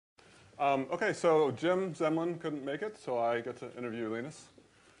Okay, so Jim Zemlin couldn't make it, so I get to interview Linus.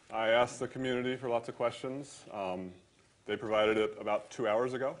 I asked the community for lots of questions. They provided it about 2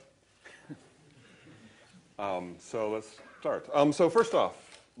 hours ago. So let's start. So first off,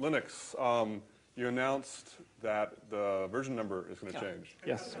 Linux. You announced that the version number is going to change.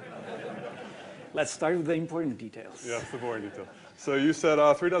 Yes. Let's start with the important details. Yes, the boring detail. So you said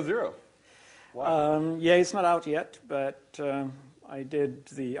 3.0. Why? Yeah, it's not out yet, but I did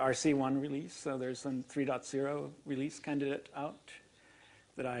the RC1 release, so there's a 3.0 release candidate out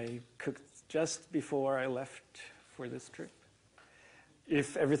that I cooked just before I left for this trip.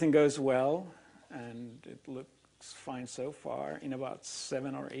 If everything goes well, and it looks fine so far, in about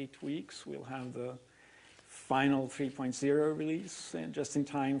 7 or 8 weeks, we'll have the final 3.0 release, and just in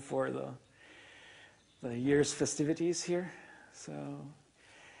time for the year's festivities here. So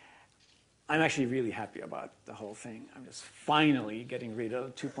I'm actually really happy about the whole thing. I'm just finally getting rid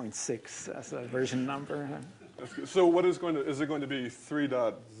of 2.6 as a version number. So what is it going to be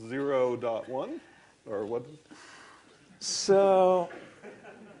 3.0.1 or what? So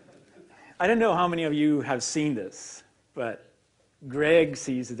I don't know how many of you have seen this, but Greg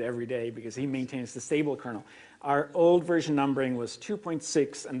sees it every day because he maintains the stable kernel. Our old version numbering was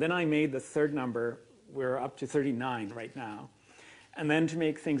 2.6, and then I made the third number. We're up to 39 right now. And then to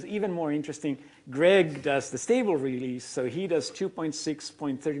make things even more interesting, Greg does the stable release, so he does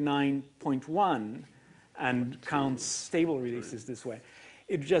 2.6.39.1 and counts stable releases this way.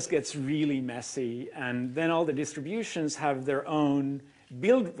 It just gets really messy, and then all the distributions have their own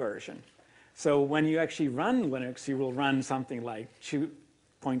build version. So when you actually run Linux, you will run something like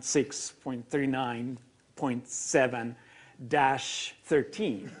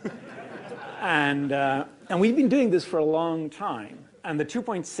 2.6.39.7-13. And we've been doing this for a long time. And the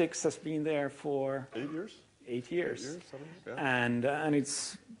 2.6 has been there for 8 years? 8 years. 8 years, 7 years, yeah. And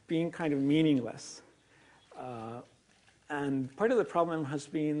it's been kind of meaningless. And part of the problem has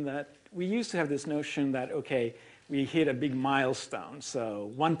been that we used to have this notion that, okay, we hit a big milestone.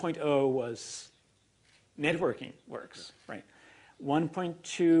 So 1.0 was networking works, right?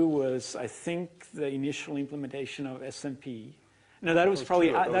 1.2 was, I think, the initial implementation of SMP. No, that was probably,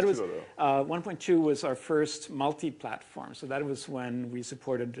 1.2 was our first multi-platform. So that was when we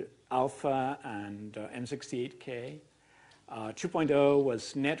supported Alpha and M68K. 2.0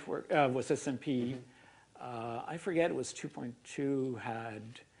 was network, was SMP. I forget, it was 2.2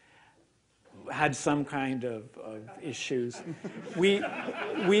 had some kind of issues.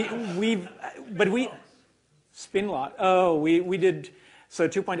 Spinlot. Oh, we did. So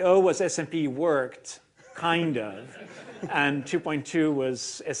 2.0 was SMP worked, kind of, and 2.2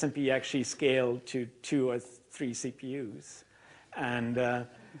 was SMP actually scaled to 2 or 3 CPUs, and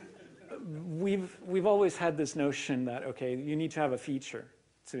we've always had this notion that okay, you need to have a feature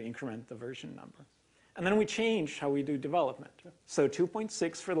to increment the version number. And then we changed how we do development. So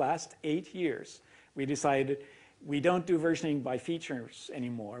 2.6 for the last 8 years, we decided we don't do versioning by features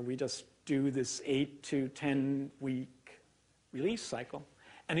anymore. We just do this 8 to 10 week release cycle.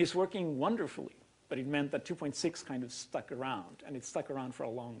 And it's working wonderfully. But it meant that 2.6 kind of stuck around. And it stuck around for a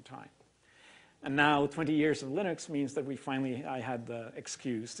long time. And now 20 years of Linux means that I had the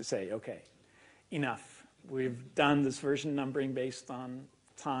excuse to say, okay, enough. We've done this version numbering based on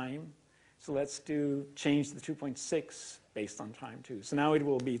time. So let's change the 2.6 based on time too. So now it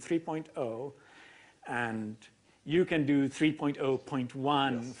will be 3.0, and you can do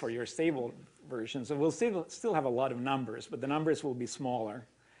 3.0.1 yes. for your stable version. So we'll still have a lot of numbers, but the numbers will be smaller,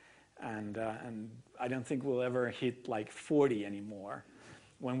 and I don't think we'll ever hit like 40 anymore.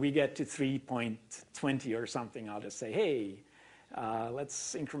 When we get to 3.20 or something, I'll just say, hey,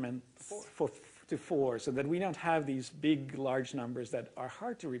 let's increment to 4 so that we don't have these big, large numbers that are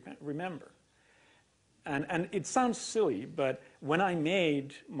hard to remember. And it sounds silly, but when I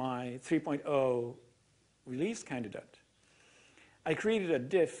made my 3.0 release candidate, I created a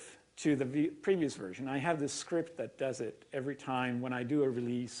diff to the previous version. I have this script that does it every time when I do a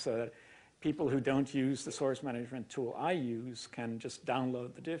release so that people who don't use the source management tool I use can just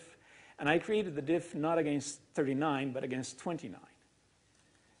download the diff. And I created the diff not against 39, but against 29.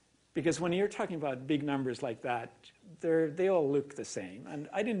 Because when you're talking about big numbers like that, they all look the same. And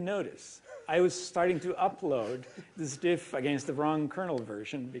I didn't notice. I was starting to upload this diff against the wrong kernel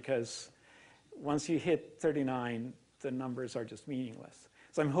version because once you hit 39, the numbers are just meaningless.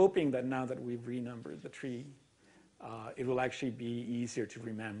 So I'm hoping that now that we've renumbered the tree, it will actually be easier to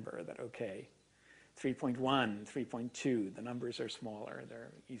remember that, okay, 3.1, 3.2, the numbers are smaller.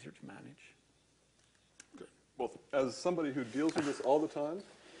 They're easier to manage. Good. Well, as somebody who deals with this all the time,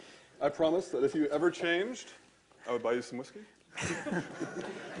 I promise that if you ever changed, I would buy you some whiskey.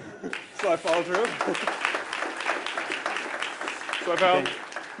 So I followed through. So I found... Okay.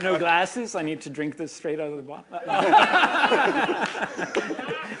 No glasses? I need to drink this straight out of the bottle?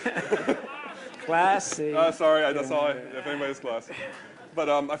 Classy. Sorry, that's all if anybody's glass. But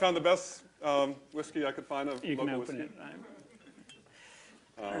I found the best whiskey I could find of You can local open whiskey.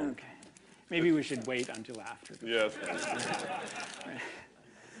 it. Okay. Maybe we should wait until after. Yes.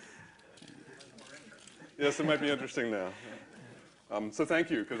 Yes, it might be interesting now. So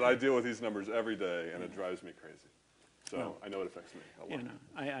thank you, because I deal with these numbers every day, and it drives me crazy. So I know it affects me a lot. You know,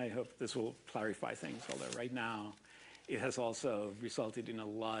 I hope this will clarify things, although right now it has also resulted in a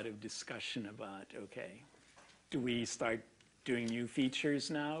lot of discussion about, okay, do we start doing new features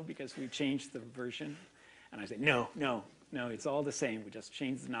now because we changed the version? And I say, no, it's all the same. We just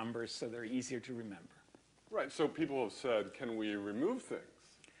changed the numbers so they're easier to remember. Right, so people have said, can we remove things?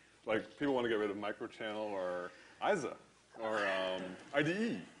 Like, people want to get rid of microchannel or ISA or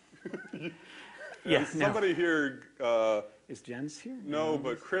IDE. Yeah, somebody here... is Jens here? No,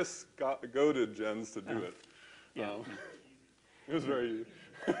 but Chris goaded Jens to do it. Yeah. It was very...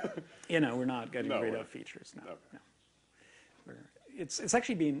 You know, we're not getting rid of features. No. It's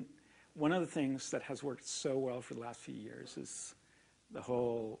actually been one of the things that has worked so well for the last few years is the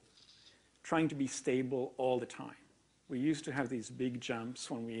whole trying to be stable all the time. We used to have these big jumps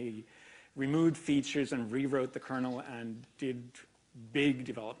when we removed features and rewrote the kernel and did big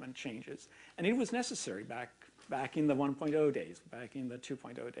development changes. And it was necessary back in the 1.0 days, back in the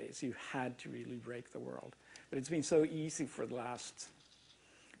 2.0 days. You had to really break the world. But it's been so easy for the last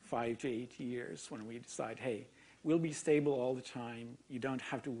 5 to 8 years when we decide, hey, we'll be stable all the time. You don't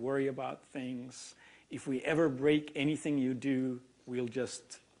have to worry about things. If we ever break anything you do, we'll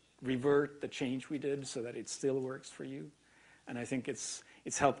just revert the change we did so that it still works for you. And I think it's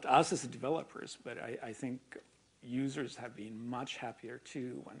helped us as developers, but I think users have been much happier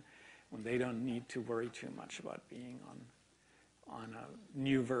too when they don't need to worry too much about being on a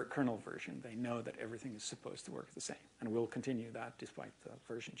new kernel version. They know that everything is supposed to work the same, and we'll continue that despite the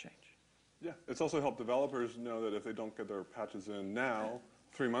version change. Yeah, it's also helped developers know that if they don't get their patches in now,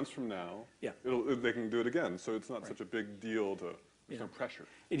 3 months from now, they can do it again. So it's not such a big deal there's no pressure.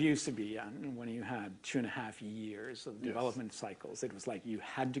 It used to be when you had 2.5 years of development cycles. It was like you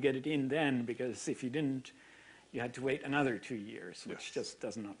had to get it in then, because if you didn't, you had to wait another 2 years, which just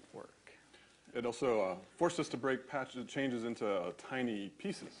does not work. It also forced us to break changes into tiny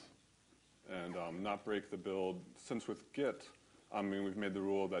pieces and not break the build. Since with Git, I mean, we've made the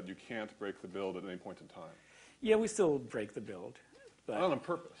rule that you can't break the build at any point in time. Yeah, we still break the build. But not on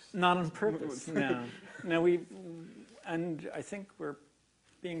purpose. Not on purpose, no. And I think we're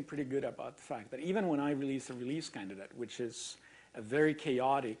being pretty good about the fact that even when I release a release candidate, which is a very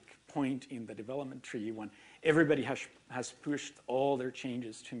chaotic point in the development tree, when everybody has pushed all their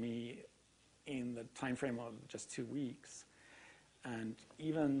changes to me in the time frame of just 2 weeks, and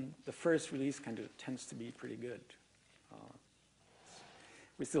even the first release candidate tends to be pretty good.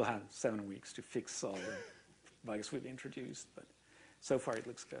 We still have 7 weeks to fix all the bugs we've introduced, but so far it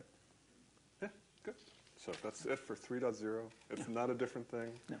looks good. Yeah, good. So that's it for 3.0. It's not a different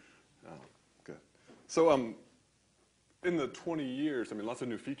thing? No. Oh, good. So in the 20 years, I mean, lots of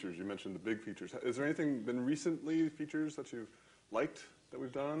new features. You mentioned the big features. Is there anything been recently, features that you've liked that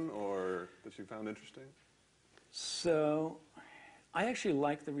we've done or that you found interesting? So I actually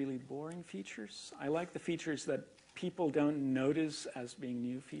like the really boring features. I like the features that people don't notice as being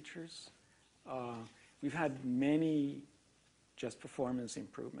new features. We've had many just performance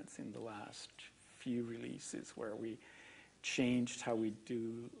improvements in the last few releases where we changed how we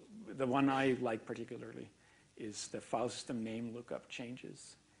do. The one I like particularly is the file system name lookup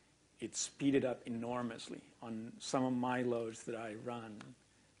changes. It speeded up enormously. On some of my loads that I run,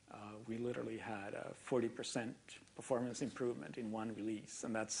 we literally had a 40% performance improvement in one release,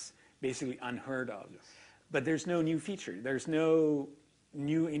 and that's basically unheard of. Yes. But there's no new feature. There's no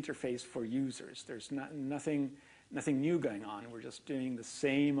new interface for users. There's nothing new going on. We're just doing the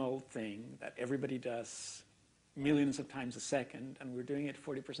same old thing that everybody does millions of times a second, and we're doing it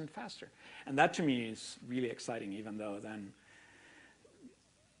 40% faster. And that to me is really exciting, even though then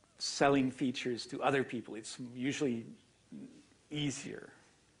selling features to other people, it's usually easier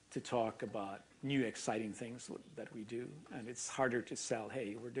to talk about new exciting things that we do, and it's harder to sell,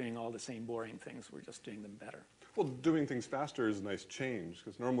 hey, we're doing all the same boring things, we're just doing them better. Well, doing things faster is a nice change,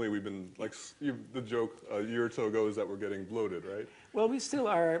 because normally we've been, like the joke a year or so ago is that we're getting bloated, right? Well, we still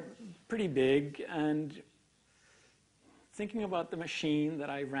are pretty big, and thinking about the machine that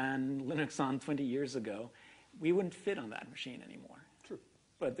I ran Linux on 20 years ago, we wouldn't fit on that machine anymore. True.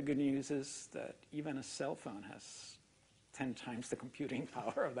 But the good news is that even a cell phone has 10 times the computing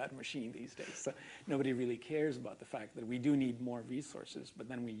power of that machine these days. So nobody really cares about the fact that we do need more resources, but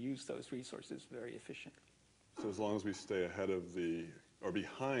then we use those resources very efficiently. So as long as we stay ahead of the, or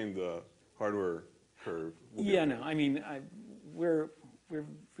behind the hardware curve. Yeah, no, I mean,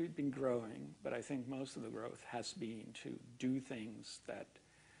 we've been growing, but I think most of the growth has been to do things that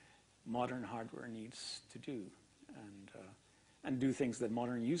modern hardware needs to do, and do things that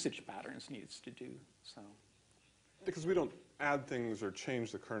modern usage patterns needs to do. So, because we don't add things or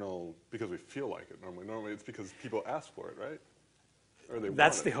change the kernel because we feel like it normally. Normally it's because people ask for it, right? Or they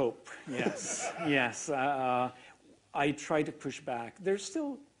that's want the it. hope, yes. Yes, I try to push back. There's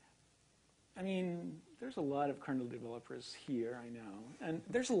still, I mean, there's a lot of kernel developers here, I know. And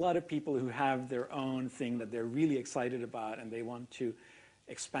there's a lot of people who have their own thing that they're really excited about and they want to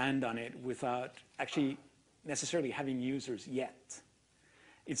expand on it without actually necessarily having users yet.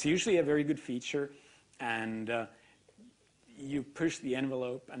 It's usually a very good feature, and you push the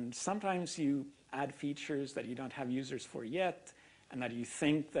envelope, and sometimes you add features that you don't have users for yet, and that you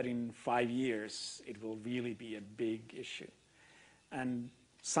think that in 5 years it will really be a big issue. And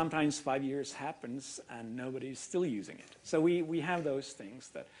sometimes 5 years happens and nobody's still using it. So we have those things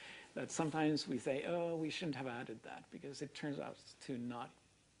that sometimes we say, oh, we shouldn't have added that because it turns out to not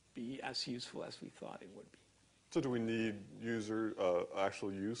be as useful as we thought it would be. So do we need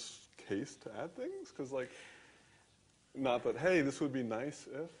actual use case to add things? Because like, not that, hey, this would be nice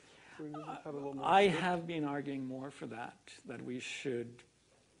if we had a little more. I have been arguing more for that we should,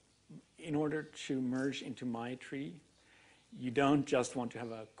 in order to merge into my tree, you don't just want to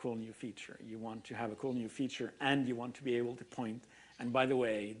have a cool new feature. You want to have a cool new feature, and you want to be able to point, and by the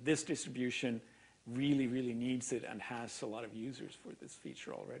way, this distribution really, really needs it and has a lot of users for this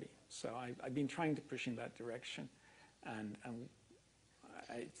feature already. So I've been trying to push in that direction, and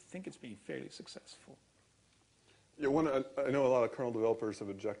I think it's been fairly successful. Yeah, I know a lot of kernel developers have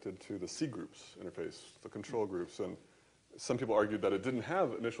objected to the C groups interface, the control groups, and some people argued that it didn't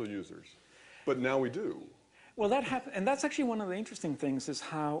have initial users, but now we do. Well, that happened, and that's actually one of the interesting things is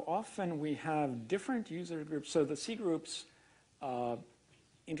how often we have different user groups. So the C groups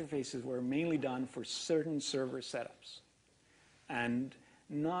interfaces were mainly done for certain server setups, and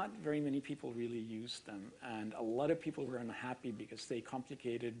not very many people really used them. And a lot of people were unhappy because they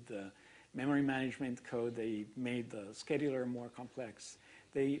complicated the memory management code. They made the scheduler more complex.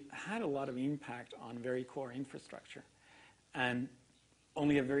 They had a lot of impact on very core infrastructure, and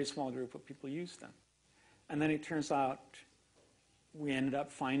only a very small group of people used them. And then it turns out we ended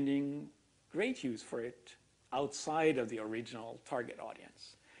up finding great use for it outside of the original target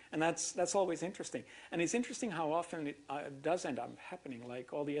audience. And that's always interesting. And it's interesting how often it does end up happening,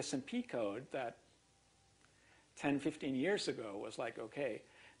 like all the SMP code that 10, 15 years ago was like, okay,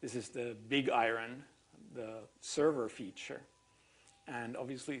 this is the big iron, the server feature. And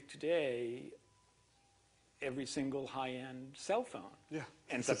obviously today, every single high-end cell phone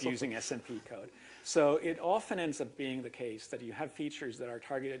ends up using SMP code. So it often ends up being the case that you have features that are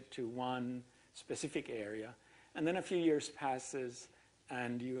targeted to one specific area, and then a few years passes,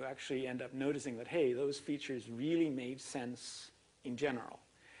 and you actually end up noticing that, hey, those features really made sense in general.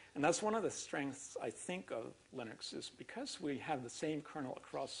 And that's one of the strengths, I think, of Linux, is because we have the same kernel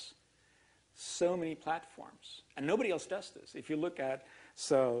across so many platforms. And nobody else does this. If you look at,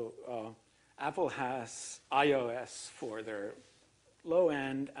 Apple has iOS for their low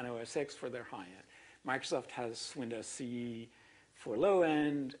end and OS X for their high end. Microsoft has Windows CE for low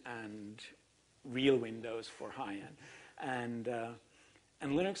end and real Windows for high end.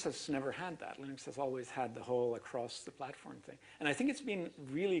 And Linux has never had that. Linux has always had the whole across the platform thing. And I think it's been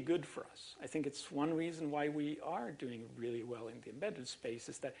really good for us. I think it's one reason why we are doing really well in the embedded space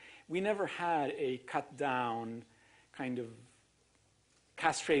is that we never had a cut down kind of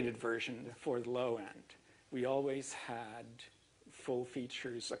castrated version for the low end. We always had full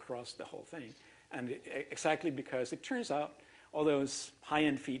features across the whole thing. And exactly because it turns out all those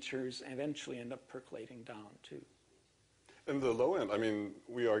high-end features eventually end up percolating down too. And the low end, I mean,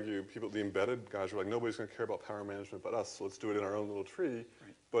 we argue the embedded guys are like, nobody's going to care about power management but us, so let's do it in our own little tree.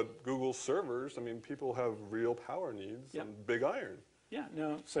 Right. But Google servers, I mean, people have real power needs and big iron. Yeah,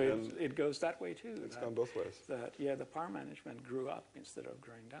 no, so it goes that way too. It's gone both ways. The power management grew up instead of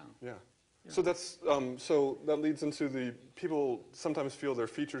growing down. Yeah. So that's so that leads into the people sometimes feel their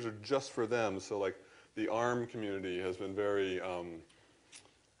features are just for them. So like the ARM community has been very how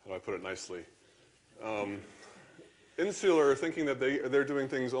do I put it nicely? Insular, thinking that they're doing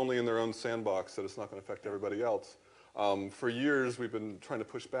things only in their own sandbox, that it's not going to affect everybody else. For years we've been trying to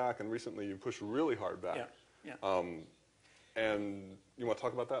push back, and recently you pushed really hard back. Yeah. And you want to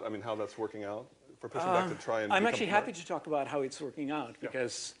talk about that? I mean, how that's working out for pushing back to try and I'm become actually smart? happy to talk about how it's working out,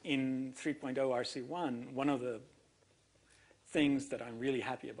 because in 3.0 RC1, one of the things that I'm really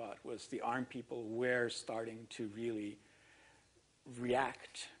happy about was the ARM people were starting to really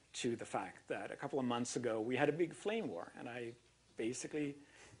react to the fact that a couple of months ago we had a big flame war, and I basically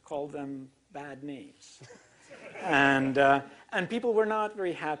called them bad names. And people were not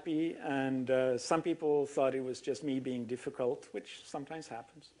very happy, and some people thought it was just me being difficult, which sometimes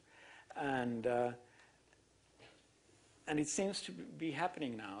happens. And it seems to be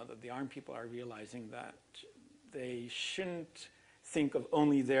happening now that the ARM people are realizing that they shouldn't think of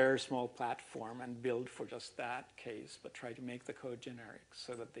only their small platform and build for just that case, but try to make the code generic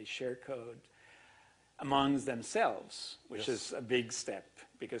so that they share code amongst themselves, which is a big step,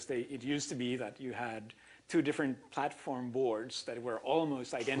 because it used to be that you had two different platform boards that were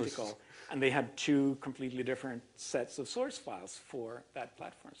almost identical, and they had two completely different sets of source files for that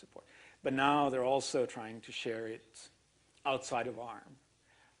platform support. But now they're also trying to share it outside of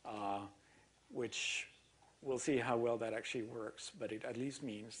ARM, which we'll see how well that actually works, but it at least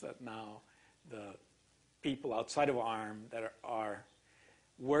means that now the people outside of ARM that are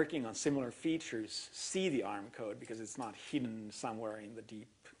working on similar features see the ARM code, because it's not hidden somewhere in the deep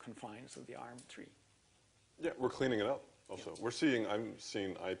confines of the ARM tree. Yeah, we're cleaning it up also. I'm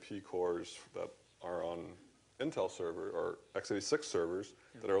seeing IP cores that are on Intel server or x86 servers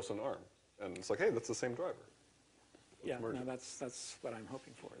that are also in ARM. And it's like, hey, that's the same driver. Yeah, no, that's what I'm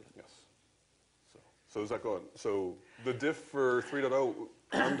hoping for. Yes. So is that going? So the diff for 3.0,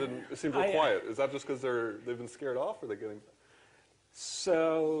 ARM didn't, it seems real quiet. Is that just because they've been scared off, or are they getting?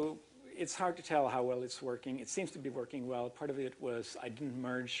 So it's hard to tell how well it's working. It seems to be working well. Part of it was I didn't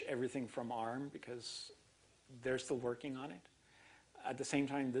merge everything from ARM because they're still working on it. At the same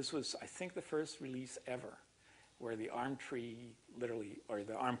time, this was, I think, the first release ever where the ARM tree literally, or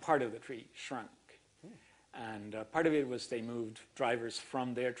the ARM part of the tree shrunk. And part of it was they moved drivers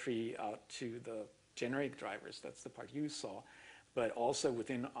from their tree out to the generic drivers. That's the part you saw. But also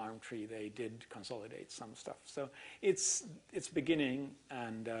within ARM tree, they did consolidate some stuff. So it's beginning,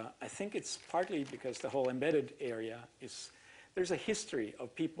 and I think it's partly because the whole embedded area there's a history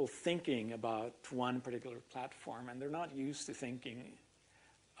of people thinking about one particular platform, and they're not used to thinking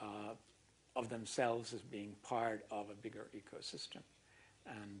of themselves as being part of a bigger ecosystem.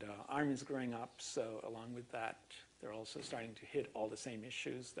 And ARM is growing up, so along with that, they're also starting to hit all the same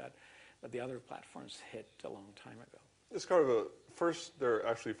issues that the other platforms hit a long time ago. It's kind of first they're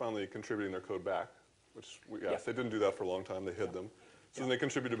actually finally contributing their code back, which, they didn't do that for a long time. They hid them. So then they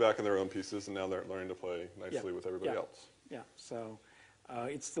contributed back in their own pieces, and now they're learning to play nicely with everybody else. Yeah, so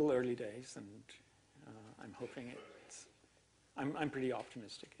it's still early days, and I'm hoping I'm pretty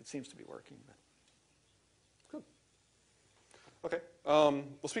optimistic. It seems to be working. But. Good. Okay.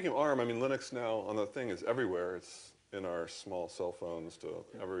 Well, speaking of ARM, I mean, Linux now on the thing is everywhere. It's in our small cell phones to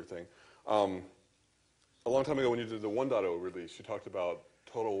everything. A long time ago when you did the 1.0 release, you talked about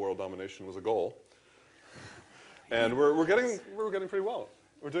total world domination was a goal. And we're getting pretty well.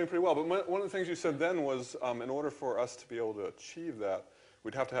 We're doing pretty well. But one of the things you said then was in order for us to be able to achieve that,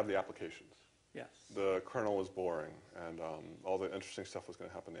 we'd have to have the applications. Yes. The kernel was boring, and all the interesting stuff was going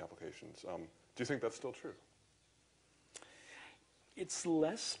to happen in the applications. Do you think that's still true? It's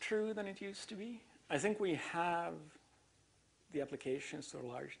less true than it used to be. I think we have the applications to a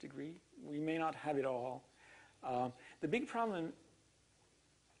large degree. We may not have it all. The big problem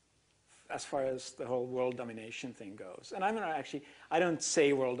as far as the whole world domination thing goes, and I don't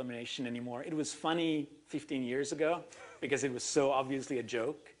say world domination anymore. It was funny 15 years ago because it was so obviously a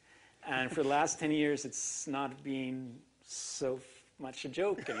joke. And for the last 10 years, it's not been so much a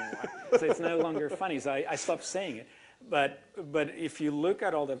joke anymore. So it's no longer funny, so I stopped saying it. But if you look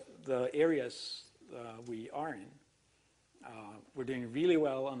at all the areas we are in, we're doing really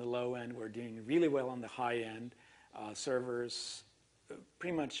well on the low end. We're doing really well on the high end. Servers,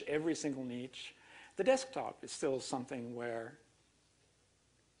 pretty much every single niche. The desktop is still something where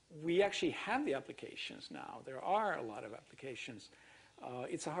we actually have the applications now. There are a lot of applications.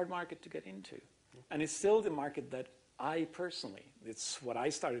 It's a hard market to get into. And it's still the market that I personally, it's what I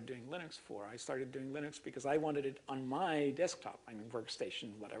started doing Linux for. I started doing Linux because I wanted it on my desktop, I mean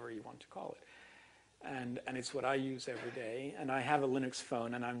workstation, whatever you want to call it. And it's what I use every day. And I have a Linux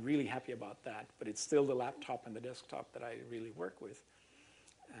phone, and I'm really happy about that. But it's still the laptop and the desktop that I really work with.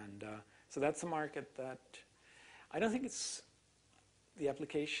 And so that's a market that I don't think it's the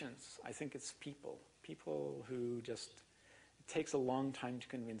applications. I think it's people. People who just, it takes a long time to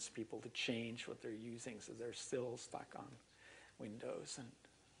convince people to change what they're using. So they're still stuck on Windows, and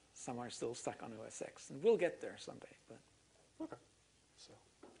some are still stuck on OS X. And we'll get there someday. But. Okay. So,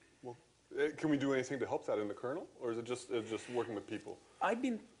 well. Can we do anything to help that in the kernel, or is it just working with people? I've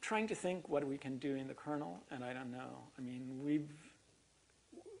been trying to think what we can do in the kernel, and I don't know. I mean,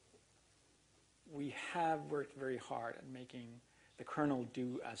 we have worked very hard at making the kernel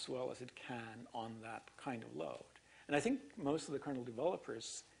do as well as it can on that kind of load. And I think most of the kernel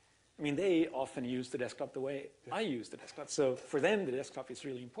developers, I mean, they often use the desktop the way I use the desktop. So for them, the desktop is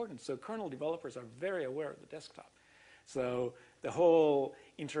really important. So kernel developers are very aware of the desktop. So the whole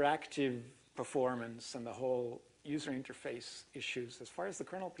interactive performance and the whole user interface issues, as far as the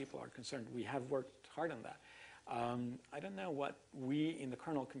kernel people are concerned, we have worked hard on that. I don't know what we in the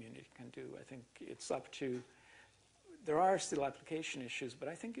kernel community can do. I think it's up to, there are still application issues, but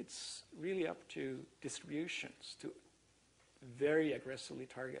I think it's really up to distributions to very aggressively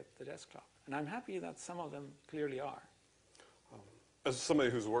target the desktop. And I'm happy that some of them clearly are. As somebody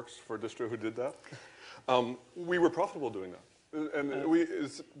who's worked for a distro who did that, we were profitable doing that. And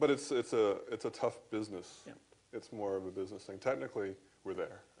but it's a tough business. Yeah. It's more of a business thing. Technically, we're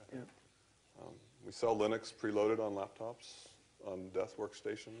there. I think. Yeah. We sell Linux preloaded on laptops, on desk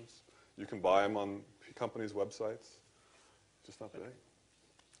workstations. You can buy them on companies' websites. Just not big.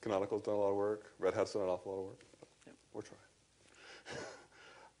 Canonical's done a lot of work. Red Hat's done an awful lot of work. Yeah. We're trying.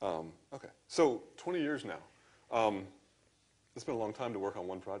 Okay, so 20 years now. It's been a long time to work on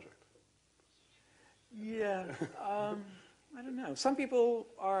one project. Yeah, I don't know. Some people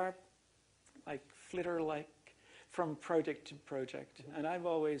are like flitter like from project to project, and I've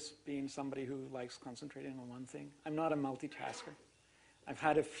always been somebody who likes concentrating on one thing. I'm not a multitasker. I've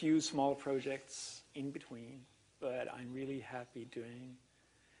had a few small projects in between, but I'm really happy doing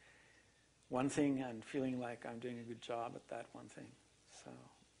one thing and feeling like I'm doing a good job at that one thing. So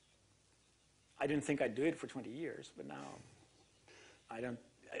I didn't think I'd do it for 20 years, but now I don't.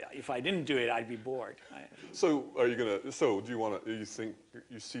 If I didn't do it, I'd be bored. So are you gonna? So do you want to? Do you think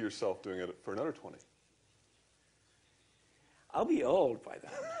you see yourself doing it for another 20? I'll be old by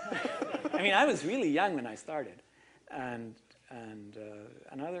then. I mean, I was really young when I started, and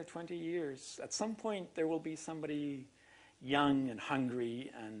another 20 years. At some point, there will be somebody young and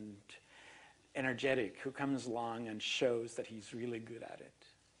hungry and energetic who comes along and shows that he's really good at it,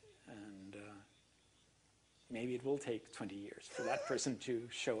 and maybe it will take 20 years for that person to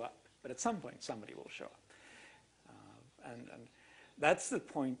show up. But at some point, somebody will show up, and that's the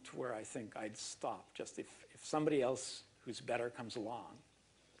point where I think I'd stop. Just if somebody else who's better comes along,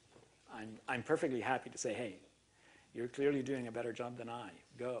 I'm perfectly happy to say, hey, you're clearly doing a better job than I.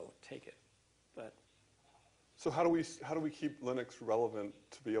 Go, take it. But so how do we keep Linux relevant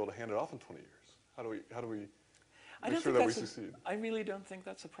to be able to hand it off in 20 years? How do we make sure that we succeed? I really don't think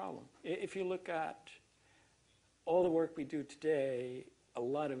that's a problem. If you look at all the work we do today, a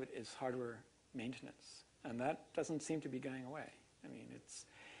lot of it is hardware maintenance, and that doesn't seem to be going away. I mean,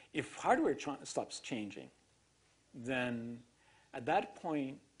 if hardware stops changing, then at that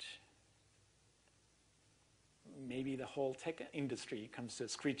point, maybe the whole tech industry comes to a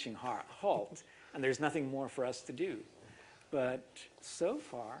screeching halt, and there's nothing more for us to do. But so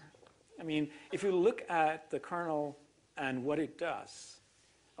far, I mean, if you look at the kernel and what it does,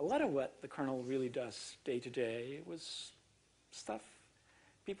 a lot of what the kernel really does day to day was stuff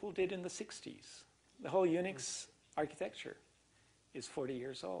people did in the 60s. The whole Unix architecture is 40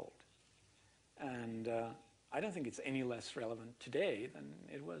 years old. And I don't think it's any less relevant today than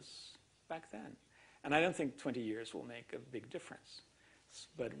it was back then. And I don't think 20 years will make a big difference.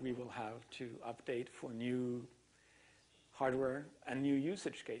 But we will have to update for new hardware and new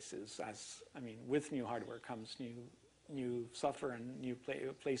usage cases. With new hardware comes new software and new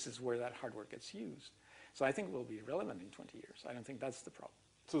places where that hardware gets used. So I think it will be relevant in 20 years. I don't think that's the problem.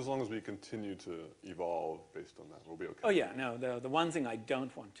 So as long as we continue to evolve based on that, we'll be okay. Oh yeah, no, the one thing I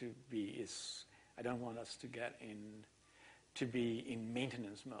don't want to be is, I don't want us to be in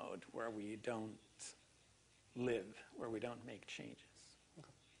maintenance mode where we don't live, where we don't make changes.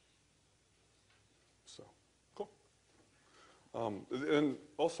 Okay. So, cool. And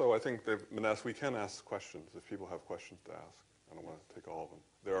also, I think they've been asked, we can ask questions if people have questions to ask. I don't want to take all of them.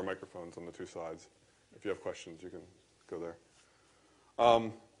 There are microphones on the two sides. If you have questions, you can go there.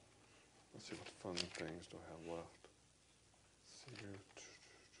 Let's see, what fun things do I have left? I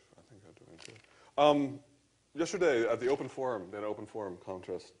think I'm doing good. Yesterday at the Open Forum, they had an Open Forum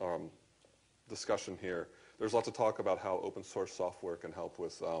contest discussion here. There's lots of talk about how open source software can help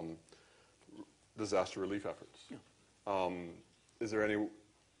with disaster relief efforts. Yeah. Is there any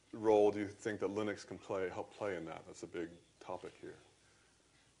role do you think that Linux can help play in that? That's a big topic here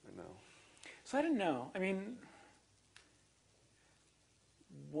right now. So I don't know. I mean,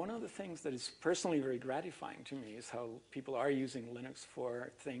 one of the things that is personally very gratifying to me is how people are using Linux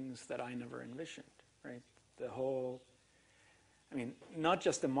for things that I never envisioned, right? The whole, I mean, not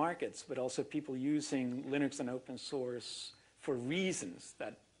just the markets, but also people using Linux and open source for reasons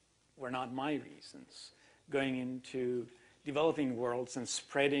that were not my reasons, going into developing worlds and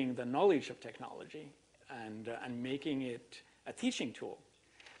spreading the knowledge of technology and making it a teaching tool.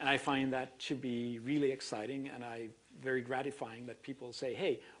 And I find that to be really exciting and very gratifying that people say,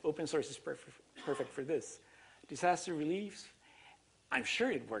 hey, open source is perfect for this. Disaster relief, I'm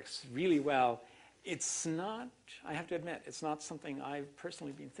sure it works really well. It's not, I have to admit, it's not something I've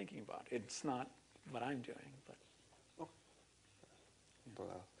personally been thinking about. It's not what I'm doing. But.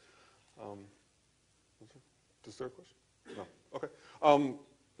 Oh. Is there a question? No. Okay.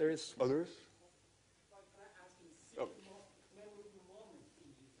 There is. Others? Oh.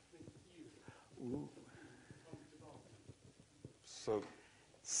 Ooh. So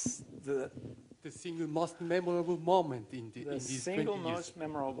the single most memorable moment in these 20 years. The single most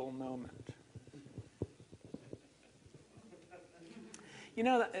memorable moment. You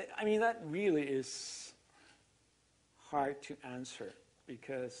know, I mean, that really is hard to answer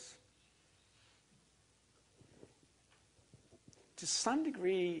because to some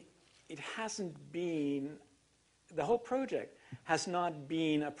degree, it hasn't been, the whole project has not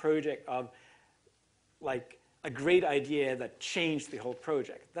been a project of like a great idea that changed the whole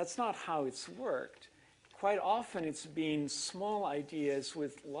project. That's not how it's worked. Quite often it's been small ideas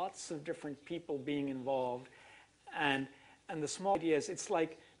with lots of different people being involved. And the small ideas, it's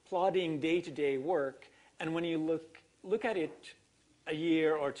like plodding day-to-day work. And when you look at it a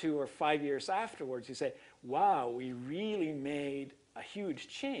year or 2 or 5 years afterwards, you say, wow, we really made a huge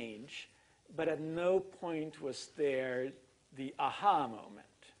change. But at no point was there the aha moment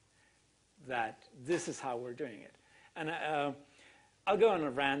that this is how we're doing it. And I'll go on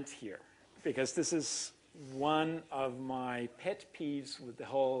a rant here, because this is one of my pet peeves with the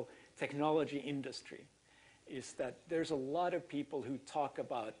whole technology industry, is that there's a lot of people who talk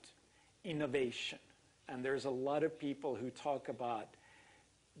about innovation, and there's a lot of people who talk about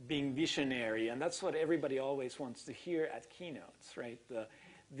being visionary, and that's what everybody always wants to hear at keynotes, right?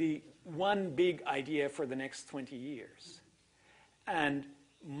 The one big idea for the next 20 years. And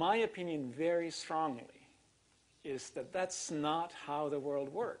my opinion very strongly is that that's not how the world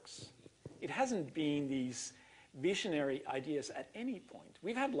works. It hasn't been these visionary ideas at any point.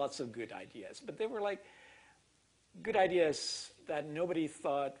 We've had lots of good ideas, but they were like good ideas that nobody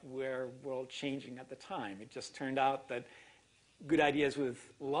thought were world-changing at the time. It just turned out that good ideas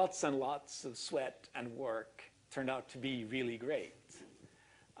with lots and lots of sweat and work turned out to be really great.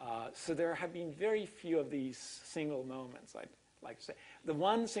 So there have been very few of these single moments, I'd like to say. The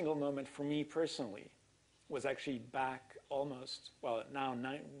one single moment for me personally was actually back almost, well, now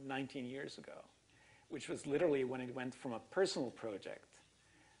 19 years ago, which was literally when it went from a personal project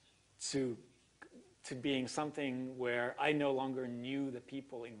to being something where I no longer knew the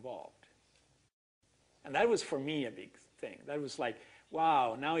people involved. And that was for me a big thing. That was like,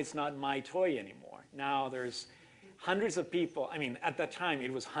 wow, now it's not my toy anymore. Now there's hundreds of people, I mean, at that time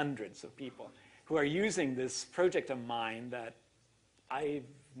it was hundreds of people who are using this project of mine that I've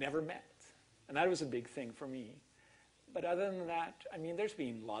never met. And that was a big thing for me. But other than that, I mean, there's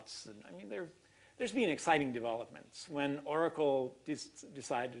been lots, I mean, there's been exciting developments. When Oracle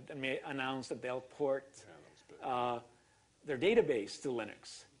decided and announced that they'll port their database to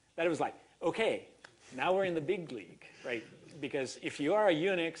Linux, that it was like, okay, now we're in the big league, right? Because if you are a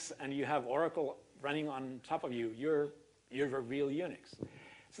Unix and you have Oracle running on top of you, you're a real Unix.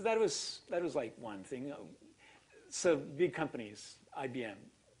 So that was like one thing. So big companies, IBM,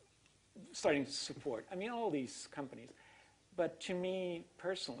 starting to support. I mean, all these companies. But to me,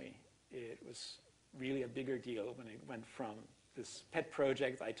 personally, it was really a bigger deal when it went from this pet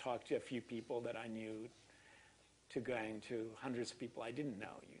project, I talked to a few people that I knew, to going to hundreds of people I didn't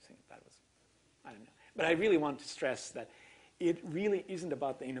know using it. That was, I don't know. But I really want to stress that it really isn't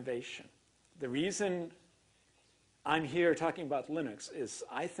about the innovation. The reason I'm here talking about Linux is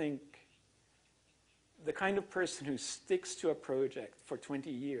I think the kind of person who sticks to a project for 20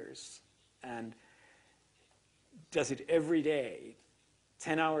 years and does it every day,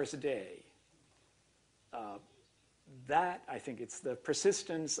 10 hours a day, that I think it's the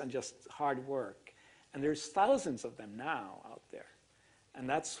persistence and just hard work. And there's thousands of them now out there. And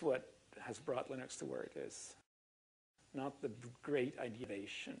that's what has brought Linux to where it is. Not the great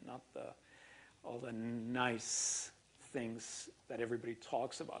innovation, not all the nice things that everybody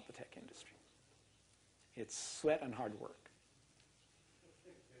talks about the tech industry. It's sweat and hard work.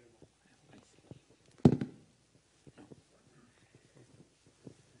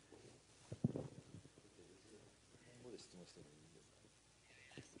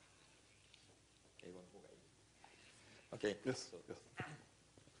 Okay. Yes. Yes.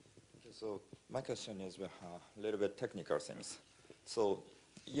 So my question is a little bit technical things. So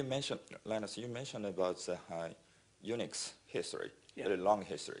you mentioned, Linus, you mentioned about the Unix history, Yeah. very long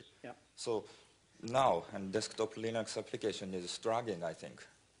history. Yeah. So now, and desktop Linux application is struggling, I think.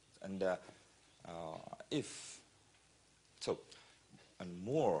 And and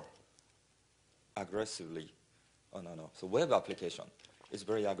more aggressively, so web application is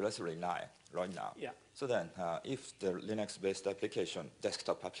very aggressively right now. Yeah. So then, if the Linux-based application,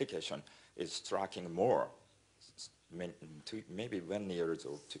 desktop application, is tracking more, maybe 1 year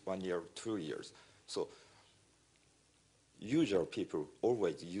or 1 year, 2 years. So usual people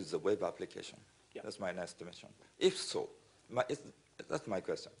always use the web application. Yeah. That's my estimation. If so, that's my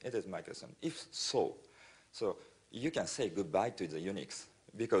question. It is my question. If so, so you can say goodbye to the Unix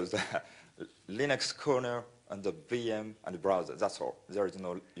because Linux kernel and the VM and the browser, that's all. There is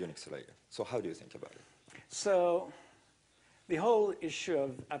no Unix layer. So how do you think about it? So the whole issue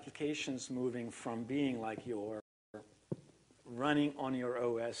of applications moving from being like your running on your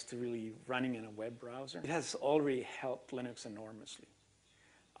OS to really running in a web browser, it has already helped Linux enormously.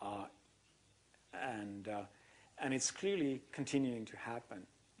 And it's clearly continuing to happen,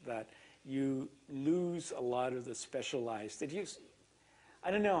 that you lose a lot of the specialized.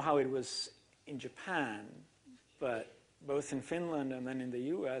 I don't know how it was in Japan, but both in Finland and then in the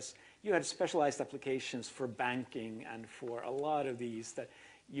US, you had specialized applications for banking and for a lot of these that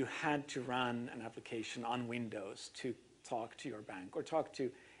you had to run an application on Windows to talk to your bank or talk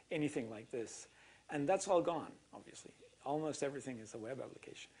to anything like this. And that's all gone, obviously. Almost everything is a web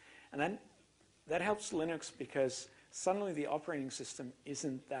application. And then that helps Linux because suddenly the operating system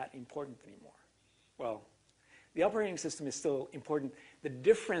isn't that important anymore. Well, the operating system is still important. The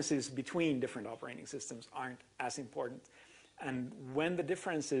differences between different operating systems aren't as important. And when the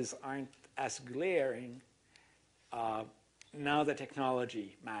differences aren't as glaring, now the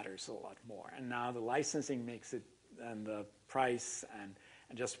technology matters a lot more. And now the licensing makes it, and the price and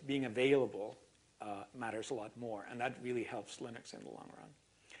just being available matters a lot more. And that really helps Linux in the long run.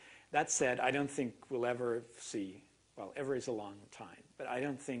 That said, I don't think we'll ever see, well, ever is a long time, but I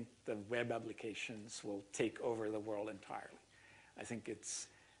don't think the web applications will take over the world entirely. I think it's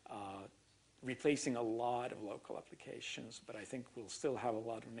replacing a lot of local applications, but I think we'll still have a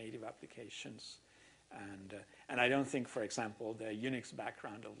lot of native applications. And I don't think, for example, the Unix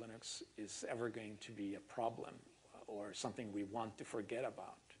background of Linux is ever going to be a problem or something we want to forget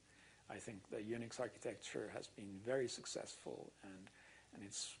about. I think the Unix architecture has been very successful, and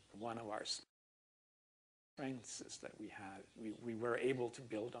it's one of our strengths is that we were able to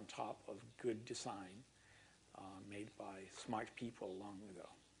build on top of good design made by smart people long ago.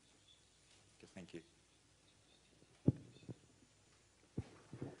 Okay, thank you.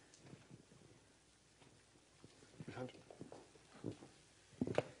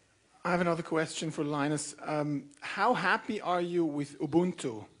 I have another question for Linus. How happy are you with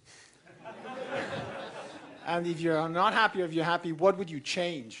Ubuntu? And if you're not happy or if you're happy, what would you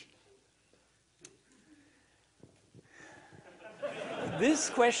change? This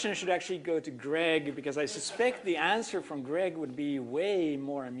question should actually go to Greg because I suspect the answer from Greg would be way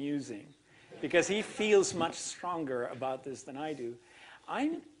more amusing because he feels much stronger about this than I do.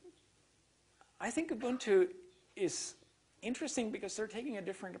 I think Ubuntu is interesting because they're taking a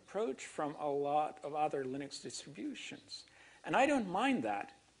different approach from a lot of other Linux distributions. And I don't mind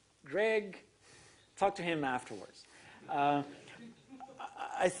that. Greg, talk to him afterwards.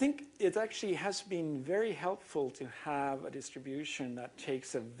 I think it actually has been very helpful to have a distribution that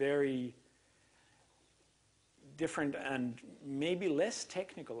takes a very different and maybe less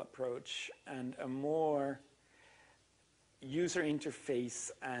technical approach and a more user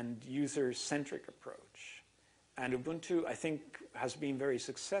interface and user-centric approach. And Ubuntu, I think, has been very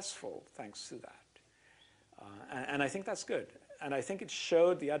successful thanks to that. And I think that's good. And I think it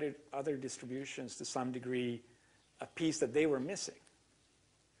showed the other distributions to some degree a piece that they were missing.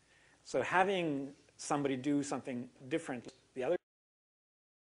 So having somebody do something different, the other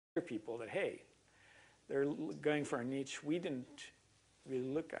people that, hey, they're going for a niche we didn't really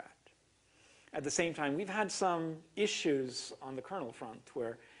look at. At the same time, we've had some issues on the kernel front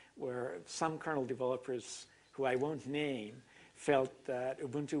where some kernel developers who I won't name felt that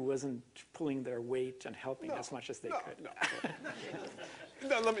Ubuntu wasn't pulling their weight and helping as much as they could.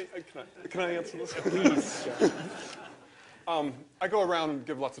 No, can I answer this? Please. I go around and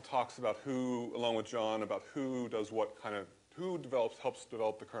give lots of talks about who, along with John, about who does what kind of, who helps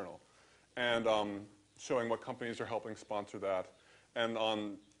develop the kernel. And showing what companies are helping sponsor that. And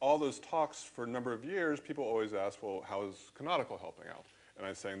on all those talks for a number of years, people always ask, well, how is Canonical helping out? And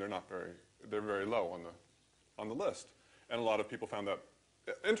I'm saying they're very low on the list. And a lot of people found that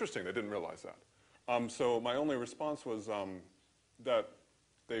interesting. They didn't realize that. So my only response was that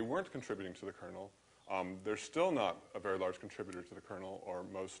they weren't contributing to the kernel. They're still not a very large contributor to the kernel or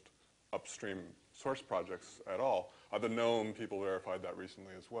most upstream source projects at all. The GNOME people verified that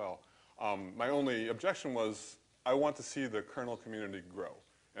recently as well. My only objection was I want to see the kernel community grow.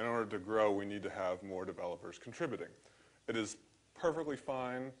 In order to grow, we need to have more developers contributing. It is perfectly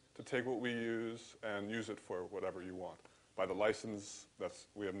fine to take what we use and use it for whatever you want. By the license,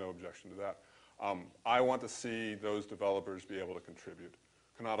 we have no objection to that. I want to see those developers be able to contribute.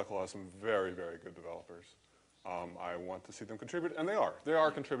 Canonical has some very, very good developers. I want to see them contribute, and they are. They are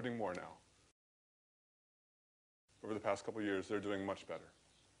contributing more now. Over the past couple of years, they're doing much better,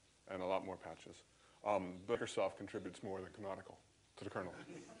 and a lot more patches. Microsoft contributes more than Canonical to the kernel.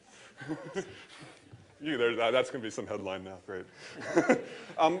 That's going to be some headline now. Great.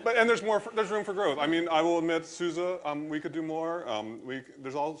 And there's room for growth. I mean, I will admit, SUSE, we could do more.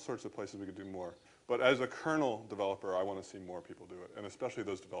 There's all sorts of places we could do more. But as a kernel developer, I want to see more people do it, and especially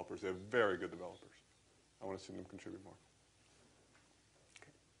those developers. They have very good developers. I want to see them contribute more.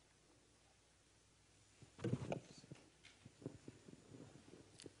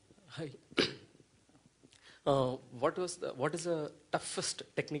 Hi. What is the toughest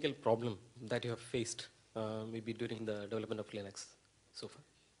technical problem that you have faced, maybe during the development of Linux so far?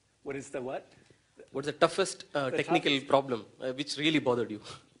 What is the what? What's the toughest technical problem which really bothered you?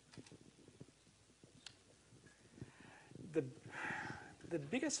 The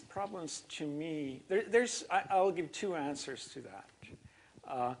biggest problems to me, I'll give two answers to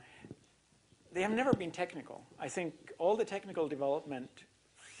that. They have never been technical. I think all the technical development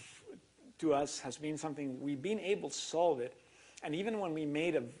to us has been something we've been able to solve it. And even when we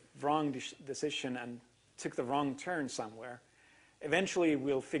made a wrong decision and took the wrong turn somewhere, eventually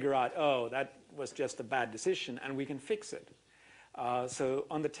we'll figure out, oh, that was just a bad decision, and we can fix it. So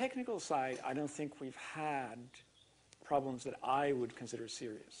on the technical side, I don't think we've had problems that I would consider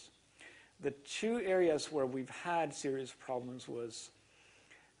serious. The two areas where we've had serious problems was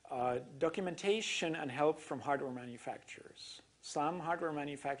documentation and help from hardware manufacturers. Some hardware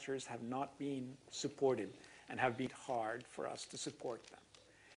manufacturers have not been supported and have been hard for us to support them,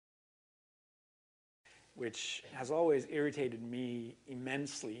 which has always irritated me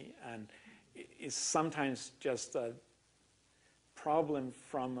immensely and is sometimes just a problem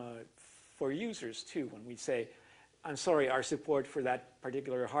for users too, when we say, I'm sorry, our support for that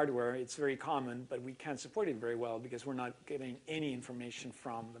particular hardware, it's very common, but we can't support it very well because we're not getting any information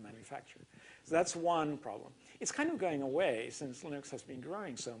from the manufacturer. So that's one problem. It's kind of going away since Linux has been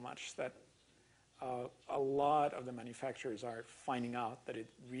growing so much that a lot of the manufacturers are finding out that it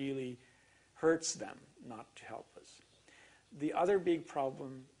really hurts them not to help us. The other big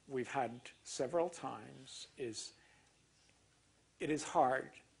problem we've had several times is it is hard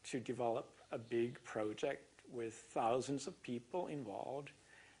to develop a big project with thousands of people involved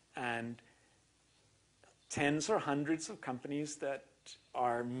and tens or hundreds of companies that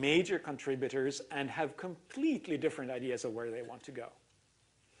are major contributors and have completely different ideas of where they want to go.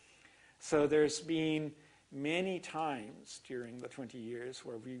 So there's been many times during the 20 years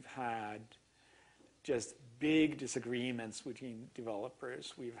where we've had just big disagreements between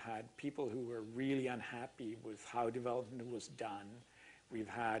developers. We've had people who were really unhappy with how development was done. We've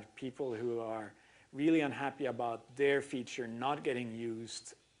had people who are really unhappy about their feature not getting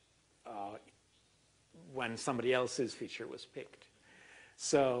used when somebody else's feature was picked.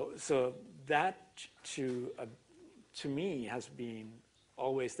 So that to me has been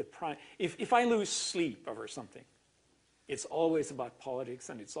always the prime. If I lose sleep over something, it's always about politics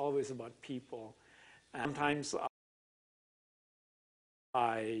and it's always about people. And sometimes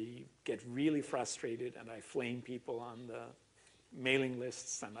I get really frustrated and I flame people on the mailing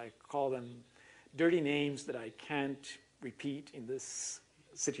lists and I call them dirty names that I can't repeat in this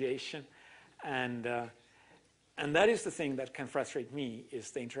situation. And that is the thing that can frustrate me,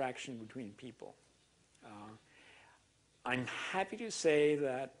 is the interaction between people. I'm happy to say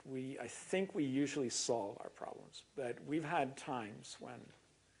that I think we usually solve our problems, but we've had times when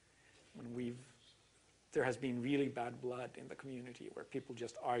there has been really bad blood in the community where people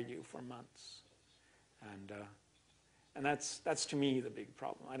just argue for months. And that's to me the big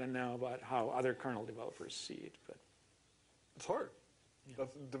problem. I don't know about how other kernel developers see it, but it's hard. Yeah.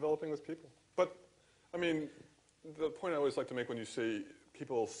 That's developing with people. But I mean, the point I always like to make when you say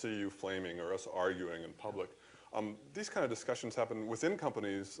people see you flaming or us arguing in public, these kind of discussions happen within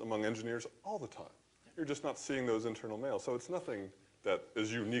companies among engineers all the time. You're just not seeing those internal mails, so it's nothing that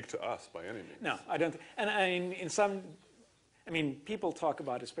is unique to us by any means. No, I don't. And I mean, people talk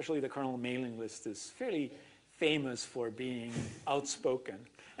about, especially the kernel mailing list, is fairly famous for being outspoken.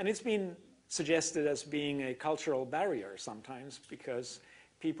 And it's been suggested as being a cultural barrier sometimes because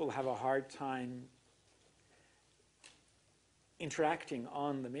people have a hard time interacting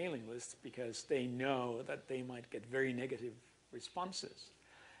on the mailing list because they know that they might get very negative responses.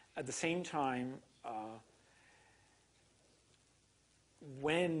 At the same time,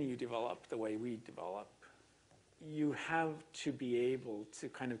 when you develop the way we develop, you have to be able to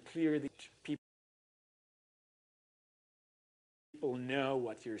kind of clear the people know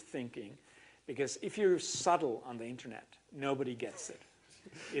what you're thinking. Because if you're subtle on the internet, nobody gets it.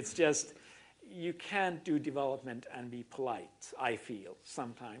 It's just, you can't do development and be polite, I feel,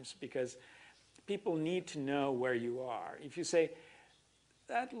 sometimes, because people need to know where you are. If you say,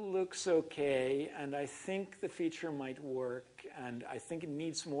 that looks okay, and I think the feature might work, and I think it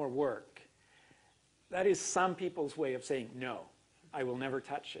needs more work, that is some people's way of saying, no, I will never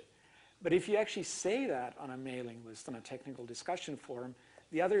touch it. But if you actually say that on a mailing list, on a technical discussion forum,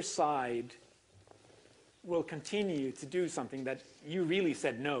 the other side will continue to do something that you really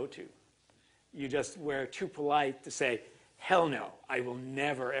said no to. You just were too polite to say, hell no, I will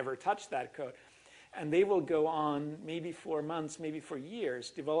never ever touch that code. And they will go on, maybe for months, maybe for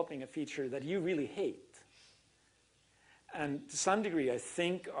years, developing a feature that you really hate. And to some degree, I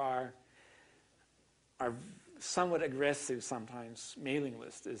think our somewhat aggressive sometimes mailing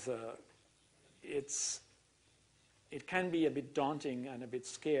list is it can be a bit daunting and a bit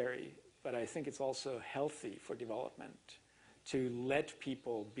scary, but I think it's also healthy for development to let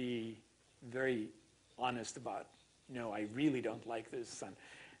people be very honest about, no, I really don't like this,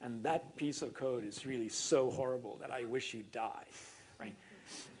 and that piece of code is really so horrible that I wish you'd die, right?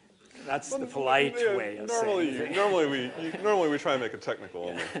 That's the polite way of saying it. Normally we try and make it technical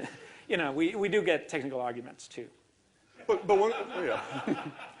only. You know, we do get technical arguments too. But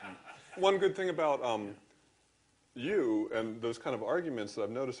one good thing about you and those kind of arguments that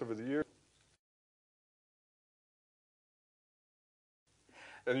I've noticed over the years,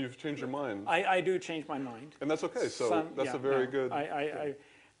 and you've changed your mind. I do change my mind. And that's okay, so that's a very good...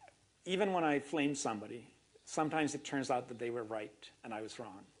 Even when I flame somebody, sometimes it turns out that they were right and I was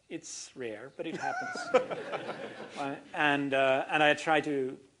wrong. It's rare, but it happens. And I try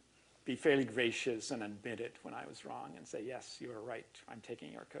to be fairly gracious and admit it when I was wrong and say, yes, you were right. I'm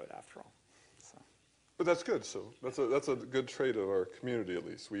taking your code after all. So. But that's good. So that's a good trait of our community, at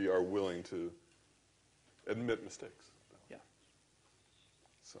least. We are willing to admit mistakes. Yeah.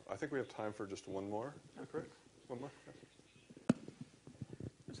 So I think we have time for just one more. Correct? One more? Okay.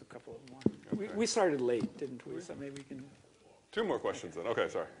 There's a couple of more. Okay. We started late, didn't we? So maybe we can... Two more questions then. Okay,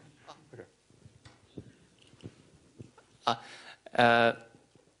 sorry. Okay.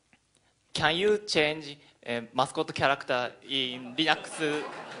 Can you change mascot character in Linux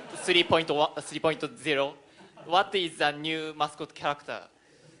 3.0? What is the new mascot character?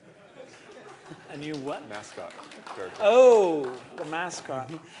 A new what? Mascot character. Oh, the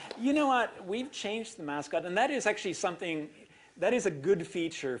mascot. You know what? We've changed the mascot, and that is actually something... That is a good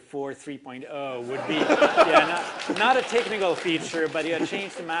feature for 3.0 would be, not a technical feature, but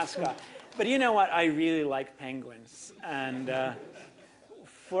change the mascot. But you know what? I really like penguins. And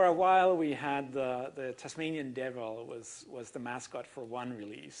for a while we had the Tasmanian Devil was the mascot for one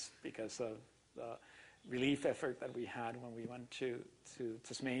release because of the relief effort that we had when we went to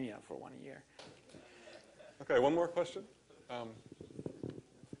Tasmania for 1 year. Okay, one more question.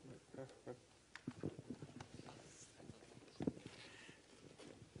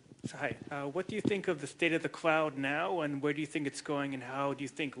 So hi, what do you think of the state of the cloud now, and where do you think it's going, and how do you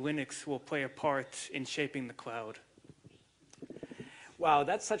think Linux will play a part in shaping the cloud? Wow,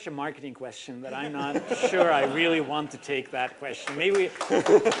 that's such a marketing question that I'm not sure I really want to take that question. Maybe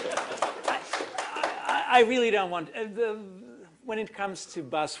I really don't want. When it comes to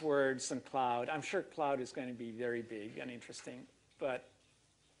buzzwords and cloud, I'm sure cloud is going to be very big and interesting,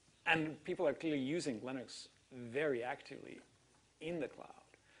 and people are clearly using Linux very actively in the cloud.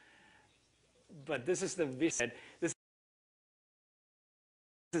 But this is the vision. This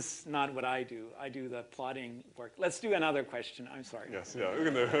is not what I do. I do the plotting work. Let's do another question. I'm sorry. Yes, yeah, we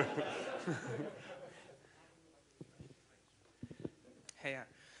can do it. Hey,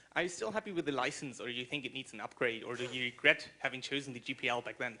 are you still happy with the license, or do you think it needs an upgrade, or do you regret having chosen the GPL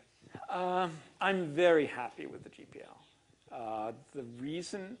back then? I'm very happy with the GPL.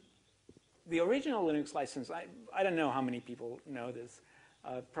 The original Linux license, I don't know how many people know this,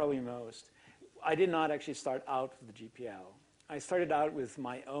 probably most. I did not actually start out with the GPL. I started out with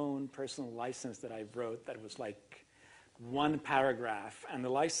my own personal license that I wrote that was like one paragraph. And the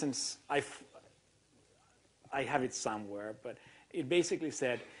license, I have it somewhere, but it basically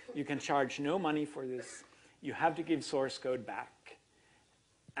said, you can charge no money for this. you have to give source code back.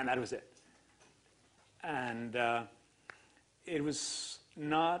 And that was it. And it was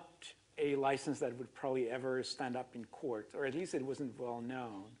not a license that would probably ever stand up in court, or at least it wasn't well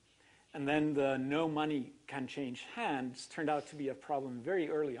known. And then the no money can change hands turned out to be a problem very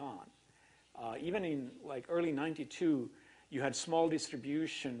early on. Even in like early '92, you had small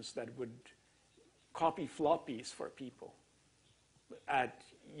distributions that would copy floppies for people at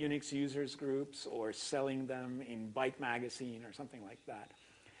Unix users groups or selling them in Byte magazine or something like that.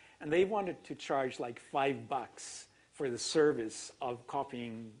 And they wanted to charge like $5 for the service of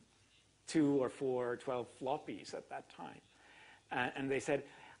copying 2 or 4 or 12 floppies at that time. And they said,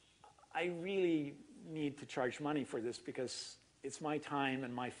 I really need to charge money for this because it's my time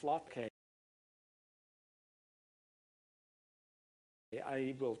and my flop case.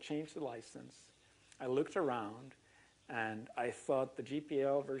 I will change the license. I looked around and I thought the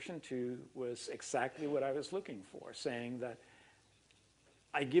GPL version 2 was exactly what I was looking for, saying that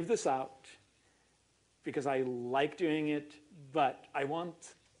I give this out because I like doing it, but I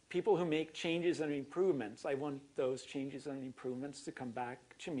want people who make changes and improvements, I want those changes and improvements to come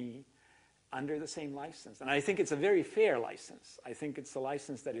back to me under the same license. And I think it's a very fair license. I think it's a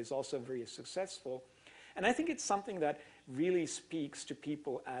license that is also very successful. And I think it's something that really speaks to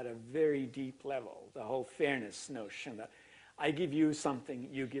people at a very deep level, the whole fairness notion that I give you something,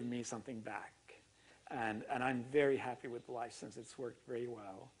 you give me something back. And I'm very happy with the license. It's worked very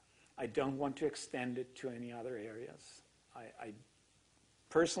well. I don't want to extend it to any other areas. I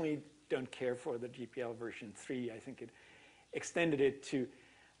personally don't care for the GPL version 3. I think it extended it to,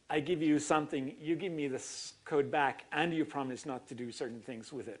 I give you something, you give me this code back, and you promise not to do certain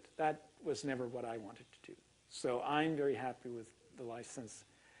things with it. That was never what I wanted to do. So I'm very happy with the license.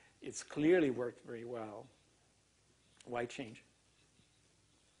 It's clearly worked very well. Why change?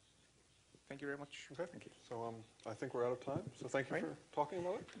 Thank you very much. Okay. Thank you. So I think we're out of time. So thank you Right. for talking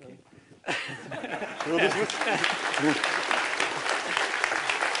about it. Okay.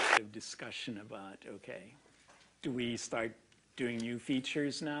 Discussion about, okay, do we start doing new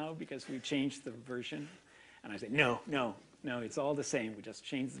features now because we changed the version? And I say, no, it's all the same. We just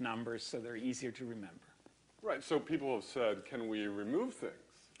changed the numbers so they're easier to remember. Right, so people have said, can we remove things?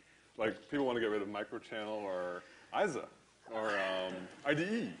 Like people want to get rid of microchannel or ISA or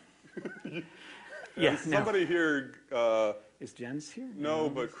IDE. Yeah, somebody here... is Jens here? No,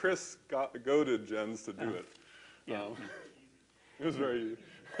 but Chris goaded Jens to do it. Yeah. It was very...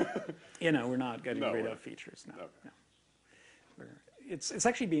 We're not getting rid of features now. Okay. No. It's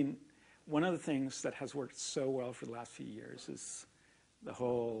actually been one of the things that has worked so well for the last few years is the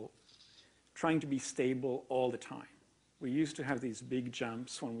whole trying to be stable all the time. We used to have these big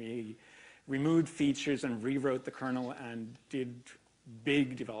jumps when we removed features and rewrote the kernel and did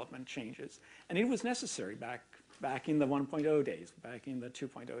big development changes. And it was necessary back in the 1.0 days, back in the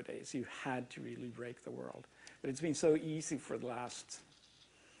 2.0 days. You had to really break the world. But it's been so easy for the last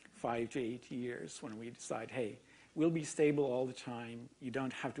 5 to 8 years when we decide, hey, we'll be stable all the time. You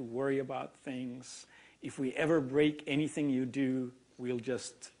don't have to worry about things. If we ever break anything you do, we'll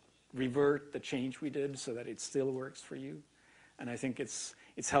just revert the change we did so that it still works for you. And I think it's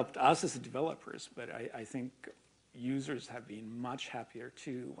helped us as developers, but I think users have been much happier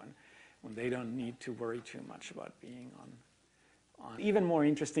too when they don't need to worry too much about being on. Even more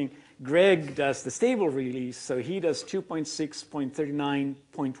interesting, Greg does the stable release, so he does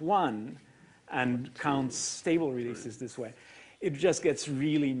 2.6.39.1 and counts stable releases this way. It just gets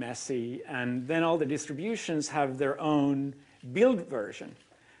really messy, and then all the distributions have their own build version.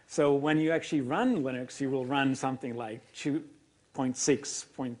 So when you actually run Linux, you will run something like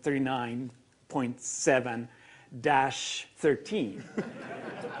 2.6.39.7-13.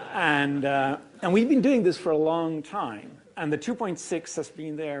 And we've been doing this for a long time. And the 2.6 has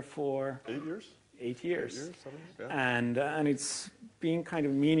been there for 8 years? 8 years. 8 years, 7 years, yeah. And it's been kind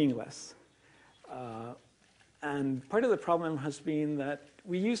of meaningless. And part of the problem has been that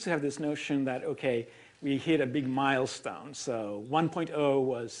we used to have this notion that, okay, we hit a big milestone. So 1.0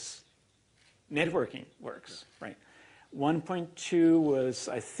 was networking works, right? 1.2 was,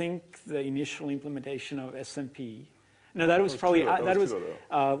 I think, the initial implementation of SMP. No, that was probably,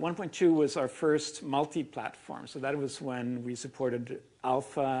 1.2 was our first multi-platform. So that was when we supported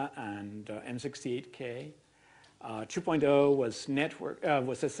Alpha and M68K. 2.0 was network,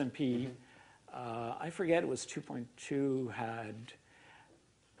 was SMP. I forget, it was 2.2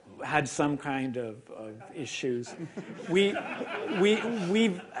 had some kind of issues.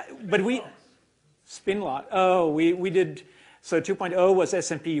 Spinlock. Oh, we did. So 2.0 was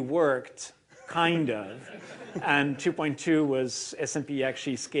SMP worked, kind of, and 2.2 was SMP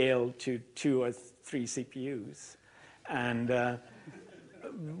actually scaled to 2 or 3 CPUs. And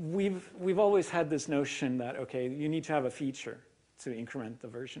we've always had this notion that, okay, you need to have a feature to increment the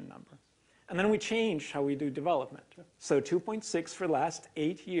version number. And then we changed how we do development. So 2.6 for the last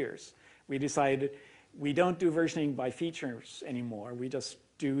 8 years, we decided we don't do versioning by features anymore. We just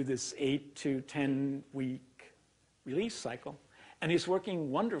do this 8 to 10 week release cycle. And it's working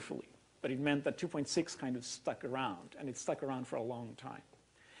wonderfully. But it meant that 2.6 kind of stuck around. And it stuck around for a long time.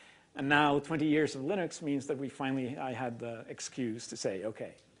 And now 20 years of Linux means that I had the excuse to say,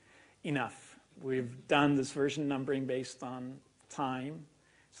 okay, enough. We've done this version numbering based on time.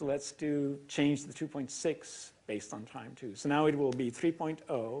 So let's change the 2.6 based on time too. So now it will be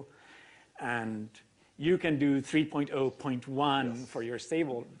 3.0, and you can do 3.0.1 for your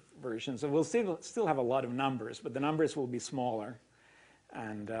stable version. So we'll still have a lot of numbers, but the numbers will be smaller.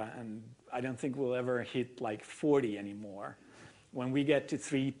 And I don't think we'll ever hit like 40 anymore. When we get to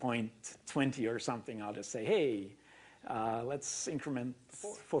 3.20 or something, I'll just say, hey, let's increment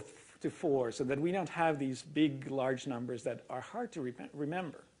to 4 so that we don't have these big, large numbers that are hard to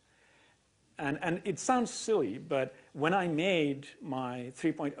remember. And it sounds silly, but when I made my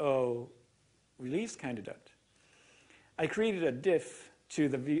 3.0 release candidate, I created a diff to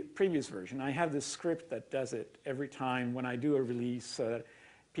the previous version. I have this script that does it every time when I do a release so that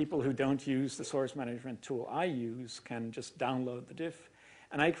people who don't use the source management tool I use can just download the diff.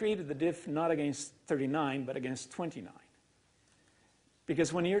 And I created the diff not against 39, but against 29.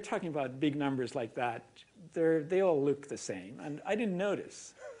 Because when you're talking about big numbers like that, they all look the same. And I didn't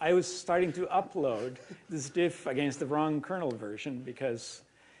notice. I was starting to upload this diff against the wrong kernel version because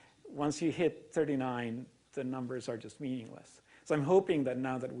once you hit 39, the numbers are just meaningless. So I'm hoping that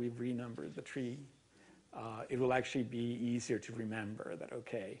now that we've renumbered the tree, it will actually be easier to remember that,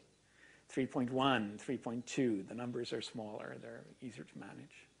 okay, 3.1, 3.2, the numbers are smaller, they're easier to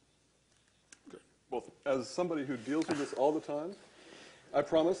manage. Good. Well, as somebody who deals with this all the time, I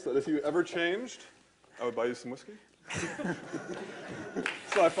promise that if you ever changed, I would buy you some whiskey.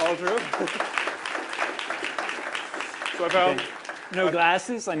 So I followed through. So I found... Okay. No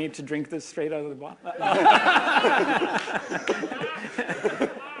glasses? I need to drink this straight out of the bottle?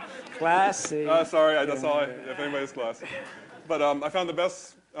 Classy. Sorry, that's all if anybody's classy. But I found the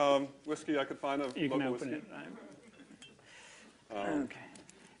best whiskey I could find of you local can open whiskey. it. Okay.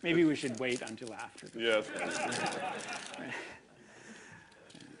 Maybe we should wait until after. Yes.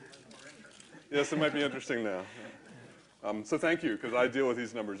 Yes, it might be interesting now. So thank you, because I deal with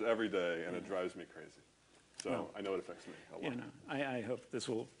these numbers every day, and it drives me crazy. So I know it affects me a lot. I hope this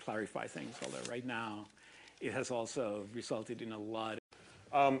will clarify things, although right now it has also resulted in a lot.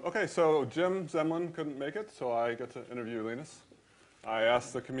 Okay, so Jim Zemlin couldn't make it, so I get to interview Linus. I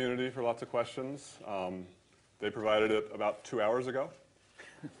asked the community for lots of questions. They provided it about 2 hours ago.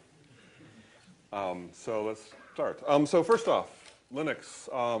 So let's start. So first off, Linux.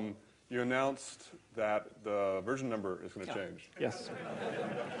 You announced that the version number is going to change. Yes.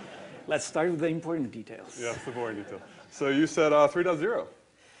 Let's start with the important details. Yes, the boring detail. So you said 3.0.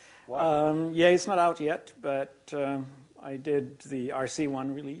 Why? Yeah, it's not out yet, but I did the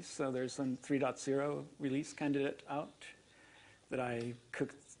RC1 release, so there's a 3.0 release candidate out that I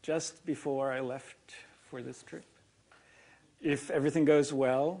cooked just before I left for this trip. If everything goes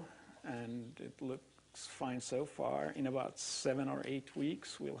well, and it looks fine so far, in about 7 or 8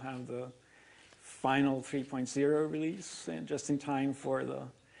 weeks, we'll have the final 3.0 release, and just in time for the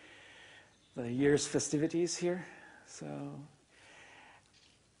year's festivities here. So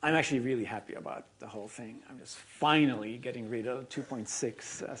I'm actually really happy about the whole thing. I'm just finally getting rid of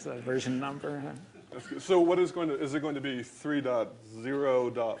 2.6 as a version number. So what is it going to be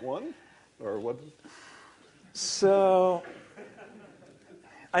 3.0.1 or what? So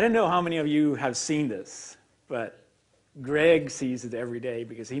I don't know how many of you have seen this, but Greg sees it every day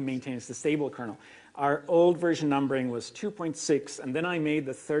because he maintains the stable kernel. Our old version numbering was 2.6, and then I made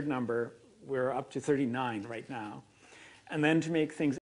the third number. We're up to 39 right now. And then to make things